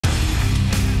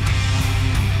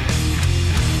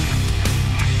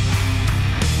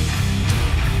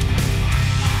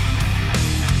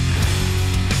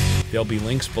There'll be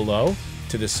links below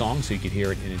to this song so you can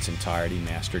hear it in its entirety,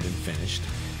 mastered and finished.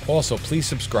 Also, please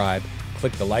subscribe,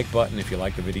 click the like button if you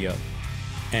like the video,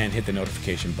 and hit the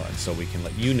notification button so we can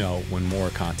let you know when more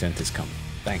content is coming.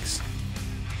 Thanks.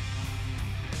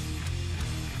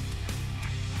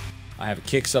 I have a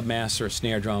kick submaster, a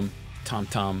snare drum,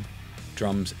 tom-tom,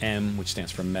 drums M, which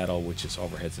stands for metal, which is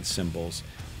overheads and cymbals,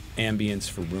 ambience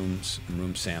for rooms and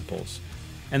room samples,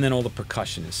 and then all the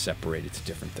percussion is separated to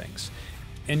different things.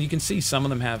 And you can see some of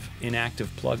them have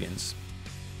inactive plugins.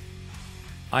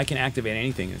 I can activate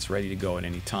anything and it's ready to go at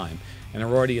any time, and they're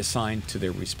already assigned to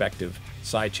their respective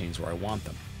sidechains where I want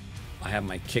them. I have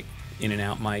my kick in and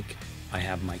out mic, I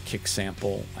have my kick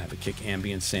sample, I have a kick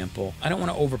ambient sample. I don't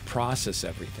want to overprocess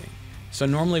everything. So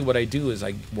normally what I do is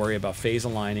I worry about phase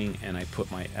aligning and I put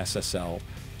my SSL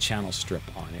channel strip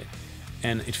on it,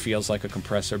 and it feels like a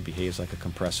compressor, behaves like a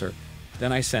compressor.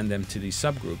 Then I send them to these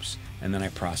subgroups and then I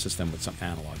process them with some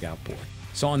analog outboard.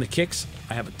 So on the kicks,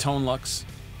 I have a Tone Lux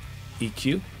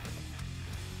EQ.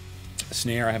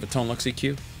 Snare, I have a Tone Lux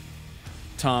EQ.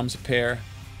 Toms, a pair.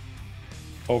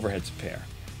 Overheads, a pair.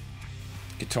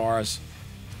 Guitars,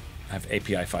 I have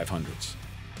API 500s.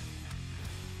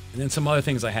 And then some other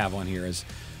things I have on here is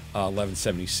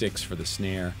 1176 for the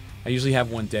snare. I usually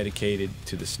have one dedicated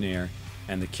to the snare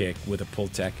and the kick with a pull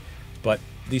tech, but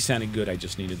these sounded good, I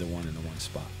just needed the one in the one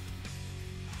spot.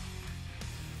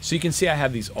 So you can see I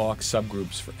have these aux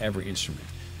subgroups for every instrument.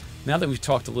 Now that we've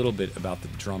talked a little bit about the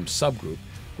drum subgroup,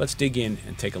 let's dig in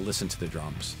and take a listen to the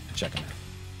drums and check them out.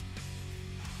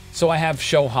 So I have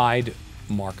show hide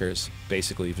markers,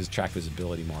 basically track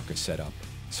visibility markers set up,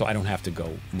 so I don't have to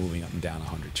go moving up and down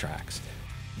 100 tracks.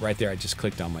 Right there I just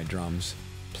clicked on my drums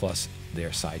plus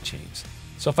their side chains.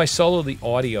 So if I solo the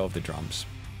audio of the drums,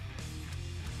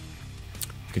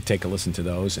 you could take a listen to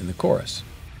those in the chorus.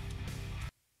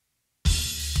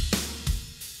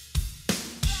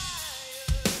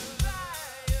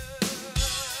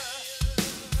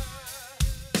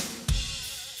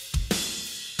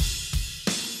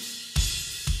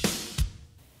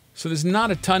 So there's not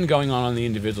a ton going on the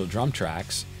individual drum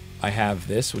tracks. I have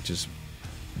this, which is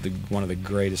one of the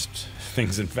greatest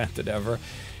things invented ever.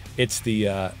 It's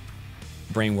the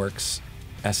Brainworks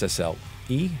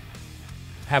SSL-E.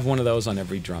 Have one of those on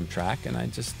every drum track, and I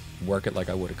just work it like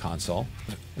I would a console.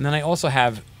 And then I also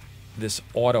have this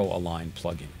auto align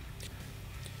plugin.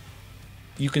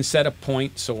 You can set a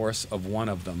point source of one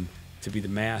of them to be the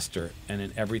master, and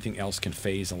then everything else can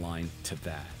phase align to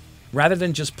that. Rather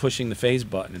than just pushing the phase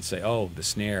button and say, oh, the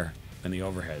snare and the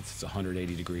overheads, it's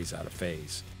 180 degrees out of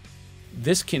phase.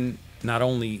 This can not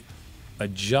only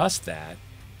adjust that,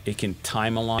 it can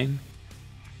time align,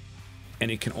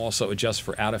 and it can also adjust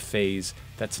for out of phase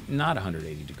that's not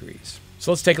 180 degrees.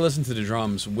 So let's take a listen to the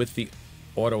drums with the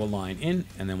auto align in,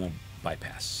 and then we'll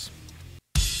bypass.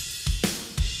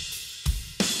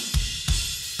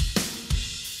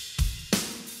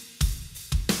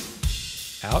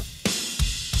 Out.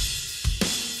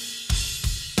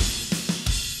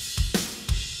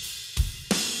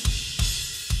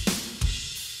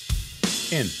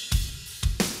 In.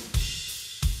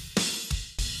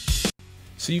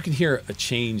 So you can hear a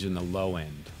change in the low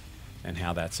end and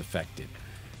how that's affected.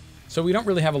 So we don't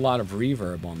really have a lot of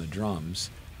reverb on the drums.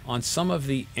 On some of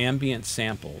the ambient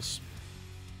samples,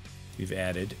 we've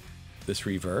added this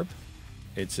reverb.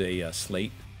 It's a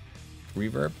slate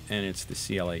reverb, and it's the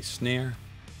CLA snare,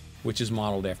 which is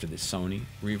modeled after the Sony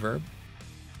reverb.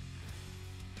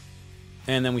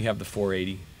 And then we have the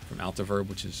 480 from Altiverb,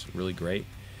 which is really great.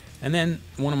 And then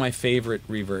one of my favorite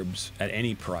reverbs at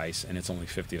any price, and it's only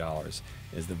 $50,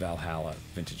 is the Valhalla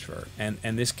Vintage Verb. And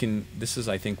this is,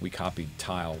 I think we copied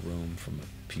Tile Room from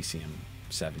a PCM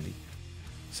 70.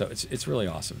 So it's really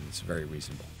awesome. It's very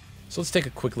reasonable. So let's take a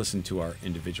quick listen to our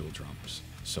individual drums.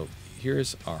 So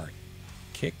here's our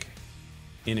kick,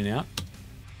 in and out.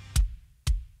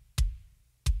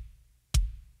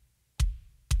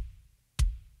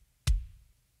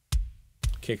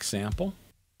 Kick sample.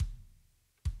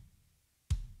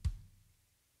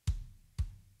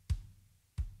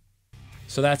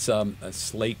 So that's a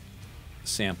slate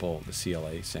sample, the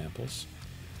CLA samples.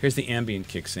 Here's the ambient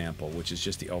kick sample, which is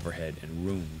just the overhead and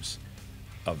rooms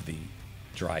of the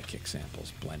dry kick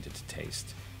samples blended to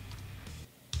taste.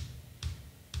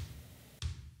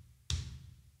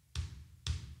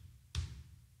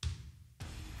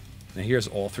 Now here's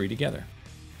all three together.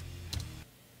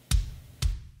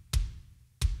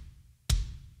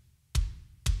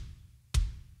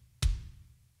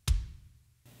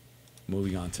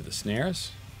 Moving on to the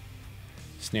snares.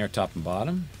 Snare top and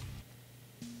bottom.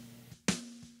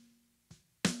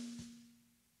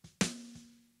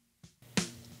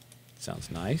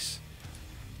 Sounds nice.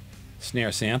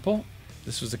 Snare sample.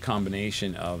 This was a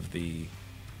combination of the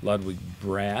Ludwig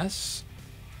brass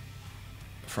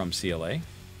from CLA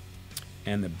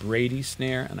and the Brady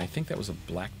snare, and I think that was a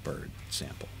Blackbird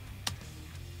sample.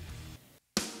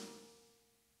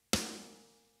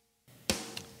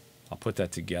 I'll put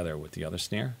that together with the other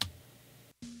snare.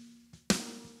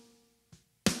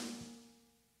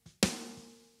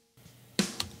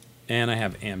 And I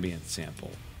have ambient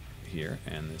sample here,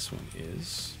 and this one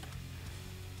is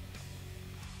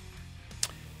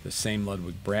the same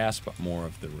Ludwig brass, but more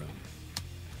of the room.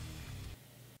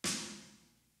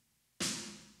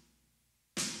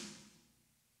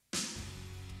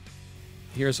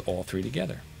 Here's all three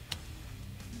together.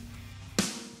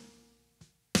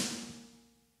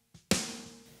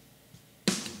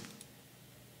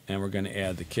 And we're going to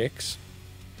add the kicks.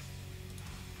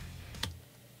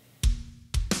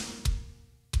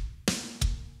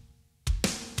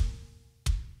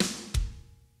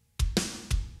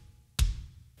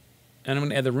 And I'm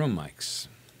going to add the room mics.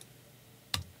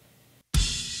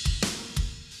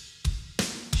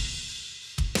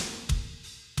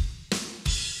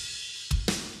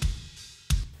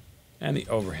 And the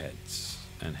overheads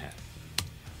and hat.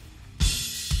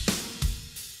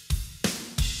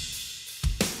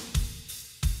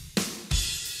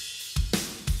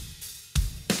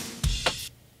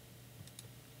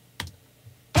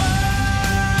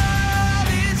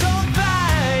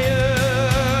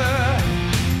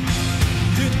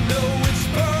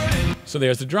 So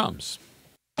there's the drums.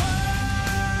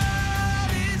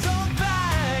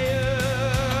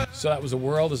 So that was The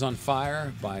World is on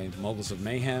Fire by Moguls of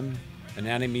Mayhem,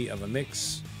 Anatomy of a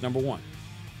Mix #1.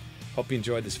 Hope you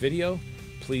enjoyed this video.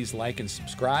 Please like and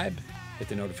subscribe. Hit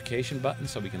the notification button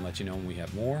so we can let you know when we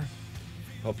have more.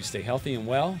 Hope you stay healthy and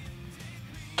well.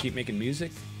 Keep making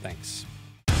music. Thanks.